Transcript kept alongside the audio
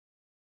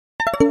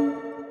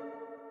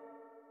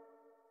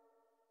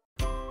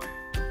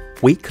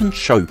we can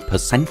show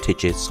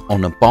percentages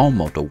on a bar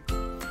model.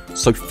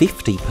 So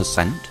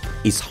 50%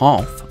 is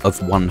half of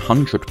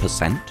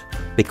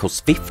 100% because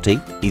 50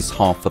 is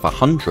half of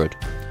 100.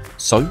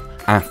 So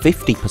our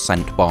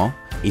 50% bar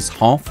is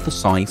half the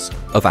size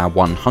of our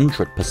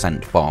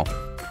 100% bar,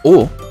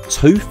 or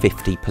two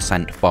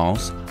 50%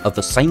 bars are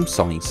the same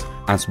size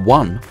as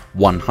one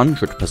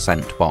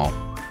 100% bar.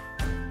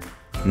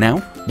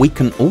 Now we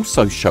can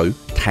also show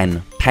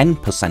 10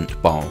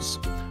 10% bars,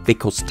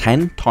 because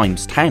 10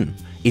 times 10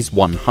 is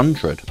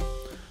 100.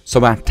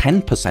 So our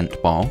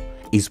 10% bar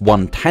is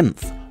 1/10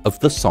 of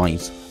the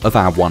size of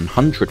our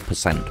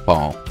 100%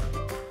 bar.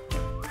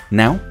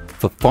 Now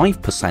for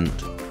 5%,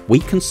 we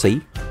can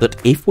see that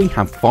if we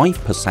have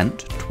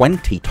 5%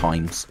 20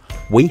 times,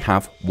 we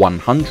have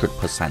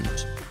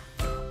 100%.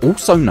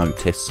 Also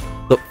notice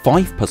that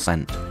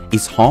 5%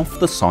 is half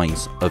the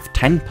size of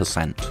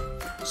 10%.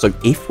 So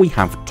if we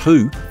have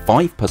two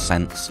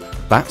 5%s,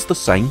 that's the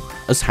same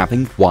as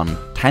having one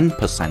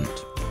 10%.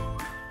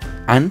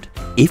 And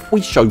if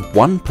we show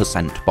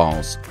 1%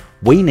 bars,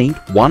 we need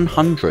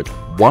 100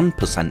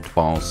 1%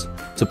 bars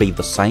to be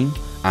the same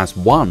as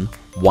one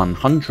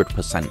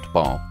 100%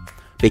 bar,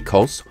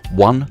 because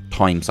 1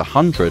 times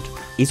 100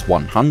 is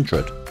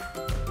 100.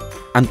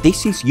 And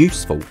this is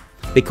useful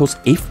because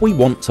if we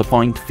want to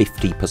find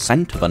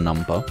 50% of a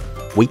number,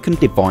 we can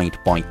divide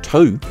by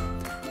 2.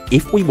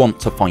 If we want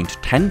to find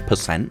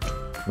 10%,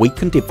 we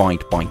can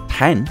divide by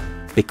 10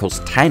 because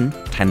 10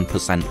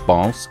 10%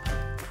 bars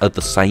are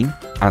the same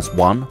as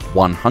one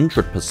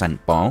 100%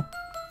 bar.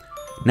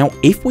 Now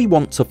if we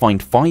want to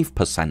find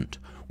 5%,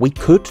 we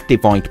could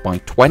divide by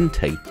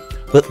 20,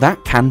 but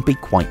that can be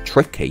quite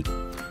tricky.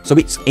 So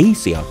it's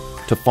easier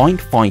to find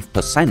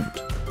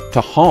 5%,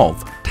 to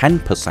halve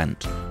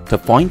 10%, to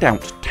find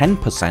out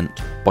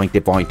 10% by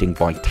dividing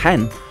by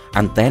 10,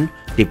 and then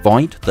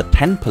divide the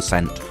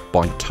 10%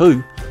 by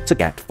 2 to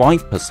get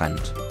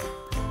 5%.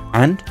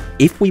 And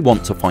if we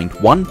want to find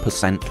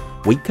 1%,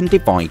 we can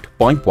divide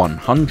by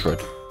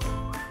 100.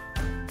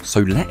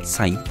 So let's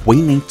say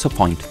we need to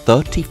find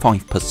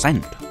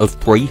 35% of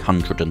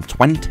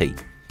 320.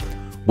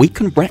 We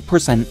can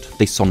represent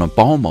this on a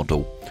bar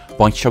model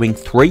by showing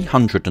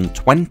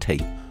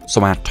 320,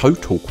 so our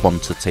total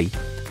quantity,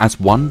 as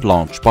one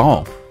large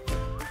bar.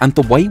 And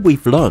the way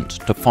we've learnt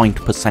to find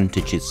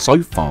percentages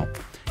so far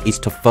is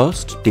to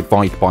first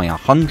divide by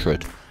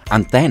 100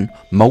 and then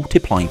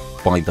multiply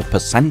by the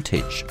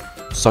percentage.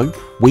 So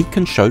we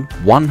can show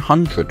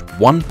 100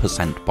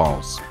 1%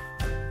 bars.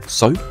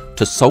 So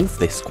to solve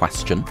this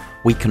question,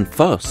 we can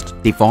first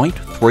divide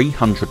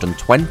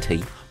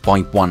 320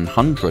 by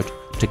 100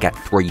 to get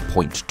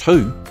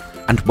 3.2,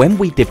 and when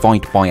we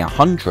divide by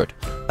 100,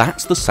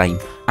 that's the same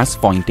as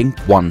finding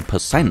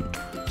 1%,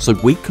 so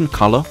we can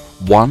colour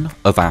one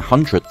of our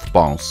 100th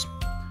bars.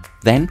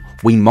 Then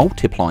we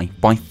multiply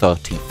by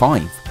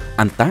 35,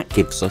 and that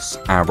gives us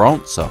our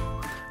answer.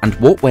 And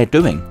what we're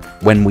doing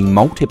when we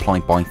multiply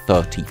by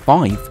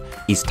 35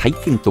 is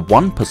taking the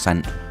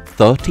 1%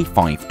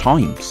 35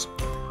 times.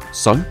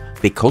 So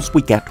because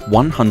we get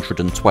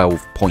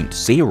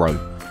 112.0,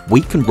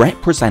 we can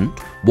represent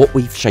what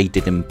we've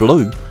shaded in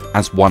blue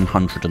as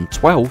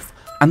 112,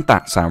 and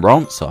that's our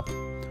answer.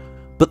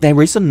 But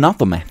there is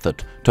another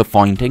method to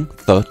finding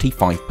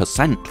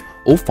 35%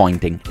 or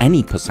finding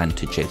any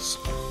percentages.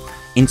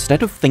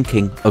 Instead of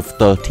thinking of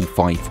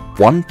 35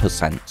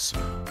 1%s,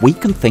 we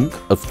can think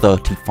of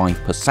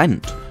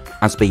 35%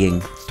 as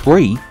being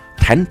 3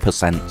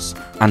 10%s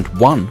and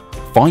 1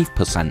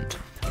 5%,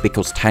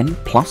 because 10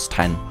 plus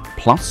 10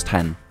 plus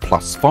 10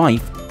 plus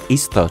 5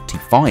 is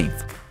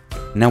 35.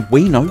 Now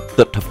we know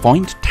that to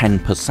find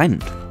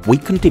 10%, we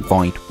can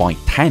divide by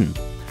 10,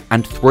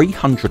 and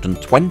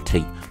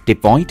 320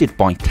 divided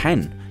by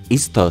 10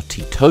 is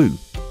 32.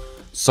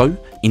 So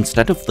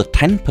instead of the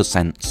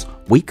 10%s,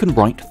 we can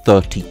write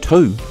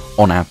 32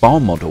 on our bar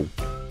model.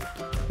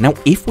 Now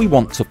if we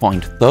want to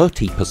find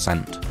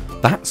 30%,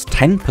 that's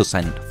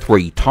 10%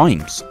 3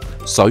 times.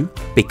 So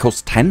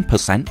because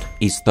 10%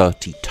 is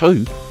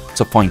 32,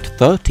 to find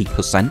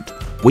 30%,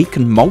 we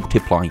can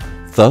multiply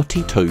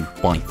 32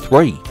 by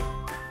 3.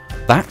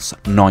 That's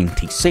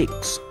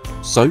 96.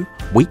 So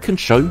we can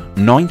show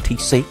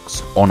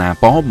 96 on our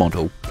bar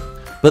model.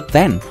 But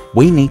then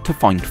we need to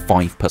find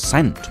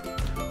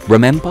 5%.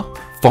 Remember,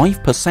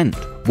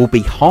 5% will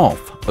be half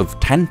of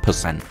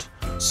 10%.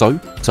 So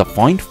to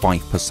find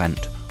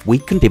 5%, we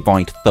can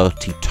divide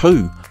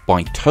 32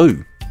 by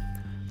 2.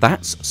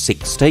 That's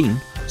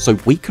 16, so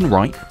we can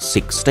write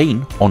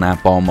 16 on our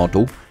bar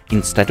model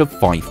instead of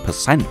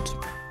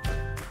 5%.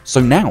 So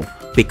now,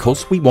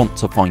 because we want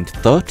to find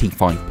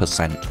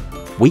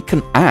 35%, we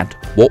can add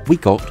what we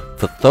got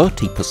for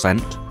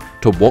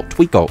 30% to what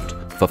we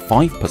got for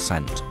 5.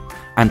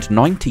 And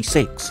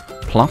 96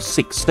 plus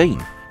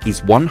 16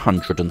 is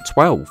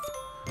 112.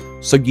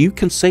 So you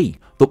can see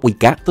that we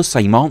get the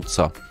same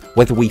answer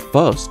whether we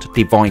first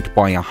divide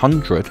by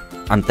 100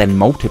 and then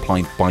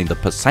multiply by the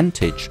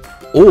percentage,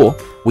 or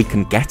we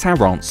can get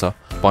our answer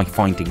by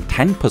finding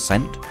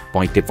 10%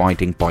 by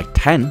dividing by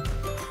 10,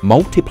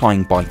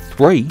 multiplying by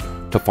 3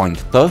 to find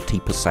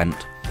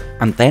 30%,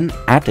 and then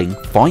adding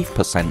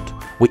 5%,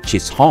 which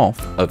is half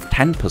of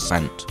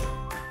 10%.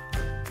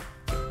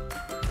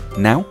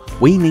 Now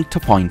we need to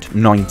find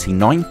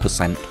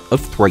 99% of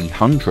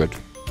 300.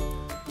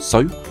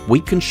 So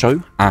we can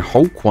show our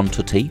whole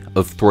quantity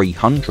of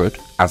 300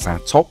 as our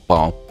top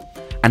bar,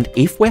 and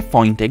if we're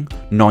finding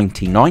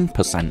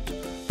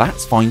 99%,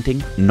 that's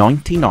finding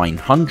 99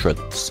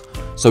 hundredths.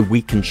 So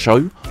we can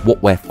show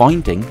what we're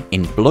finding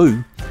in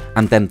blue,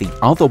 and then the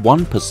other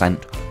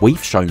 1%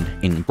 we've shown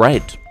in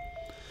red.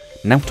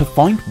 Now to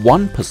find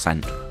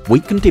 1%, we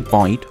can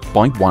divide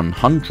by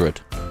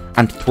 100,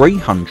 and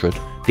 300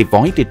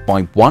 divided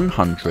by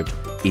 100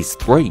 is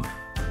 3.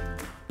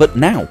 But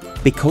now,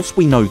 because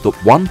we know that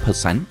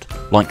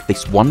 1%, like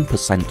this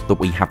 1% that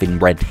we have in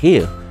red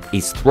here,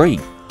 is 3,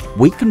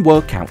 we can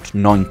work out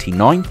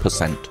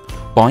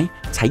 99% by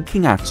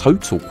taking our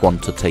total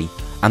quantity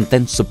and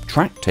then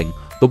subtracting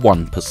the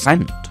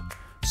 1%.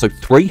 So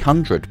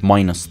 300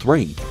 minus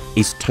 3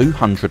 is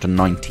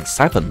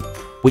 297,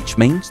 which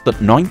means that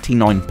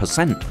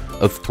 99%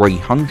 of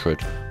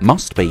 300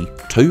 must be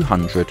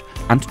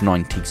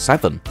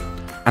 297.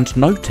 And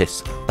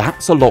notice,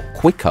 that's a lot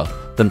quicker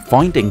than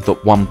finding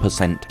that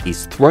 1%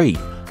 is 3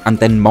 and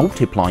then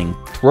multiplying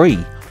 3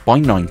 by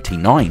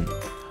 99.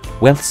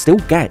 We'll still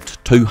get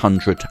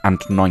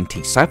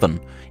 297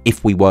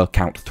 if we work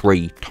out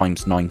 3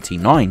 times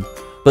 99,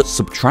 but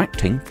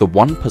subtracting the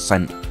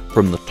 1%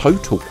 from the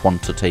total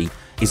quantity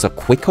is a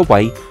quicker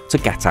way to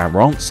get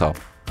our answer.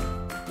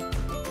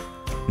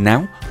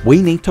 Now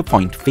we need to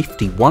find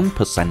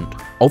 51%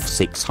 of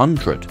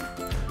 600.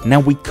 Now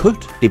we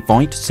could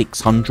divide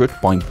 600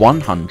 by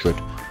 100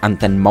 and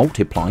then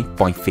multiply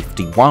by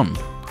 51.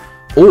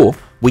 Or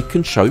we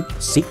can show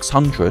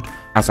 600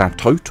 as our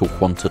total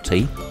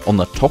quantity on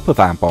the top of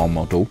our bar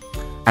model,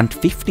 and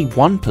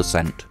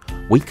 51%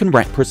 we can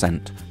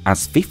represent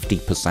as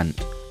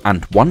 50%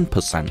 and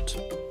 1%.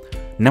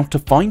 Now to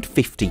find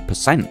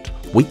 50%,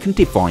 we can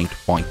divide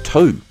by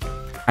 2,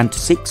 and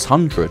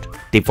 600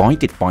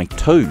 divided by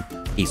 2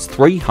 is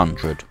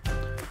 300.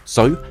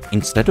 So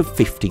instead of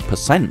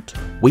 50%,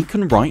 we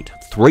can write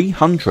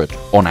 300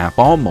 on our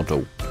bar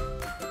model.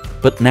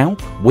 But now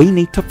we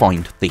need to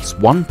find this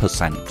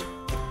 1%.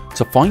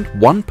 To find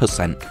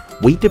 1%,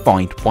 we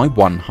divide by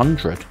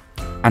 100,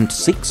 and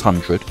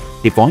 600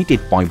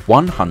 divided by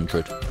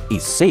 100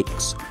 is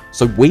 6,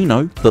 so we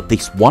know that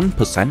this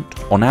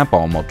 1% on our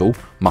bar model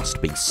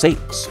must be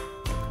 6.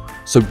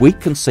 So we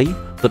can see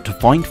that to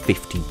find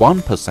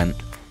 51%,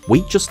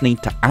 we just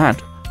need to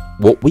add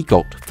what we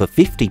got for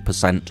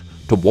 50%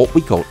 to what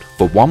we got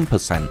for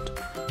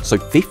 1%. So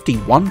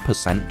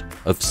 51%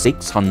 of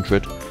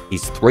 600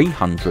 is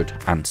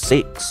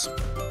 306.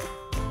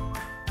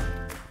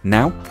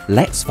 Now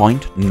let's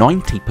find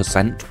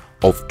 90%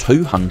 of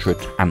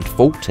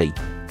 240.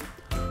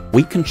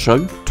 We can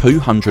show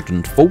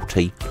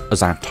 240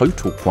 as our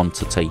total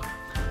quantity,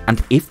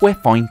 and if we're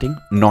finding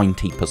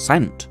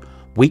 90%,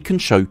 we can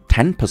show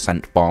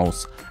 10%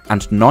 bars,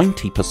 and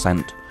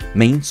 90%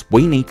 means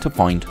we need to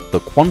find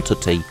the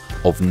quantity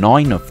of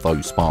 9 of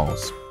those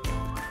bars.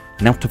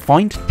 Now to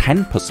find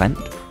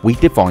 10%, we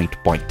divide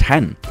by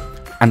 10,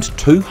 and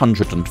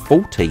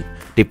 240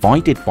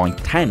 divided by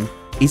 10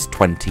 is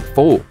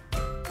 24.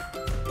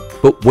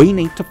 But we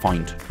need to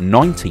find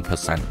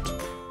 90%.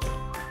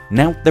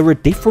 Now there are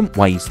different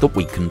ways that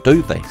we can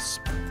do this.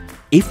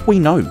 If we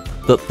know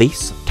that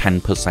this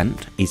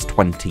 10% is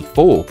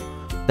 24,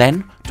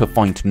 then to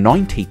find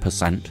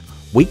 90%,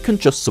 we can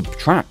just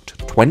subtract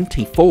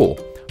 24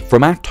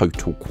 from our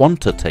total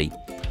quantity,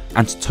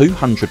 and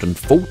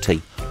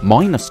 240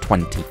 minus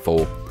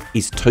 24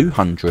 is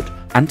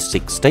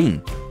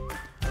 216.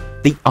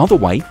 The other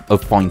way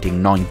of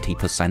finding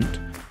 90%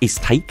 is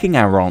taking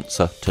our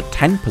answer to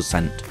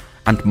 10%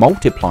 and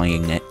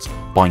multiplying it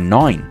by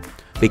 9,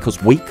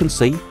 because we can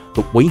see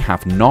that we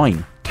have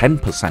 9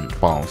 10%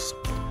 bars.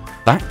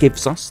 That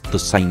gives us the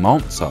same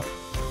answer.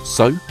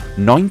 So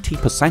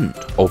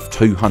 90% of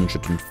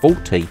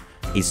 240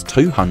 is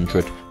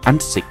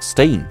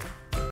 216.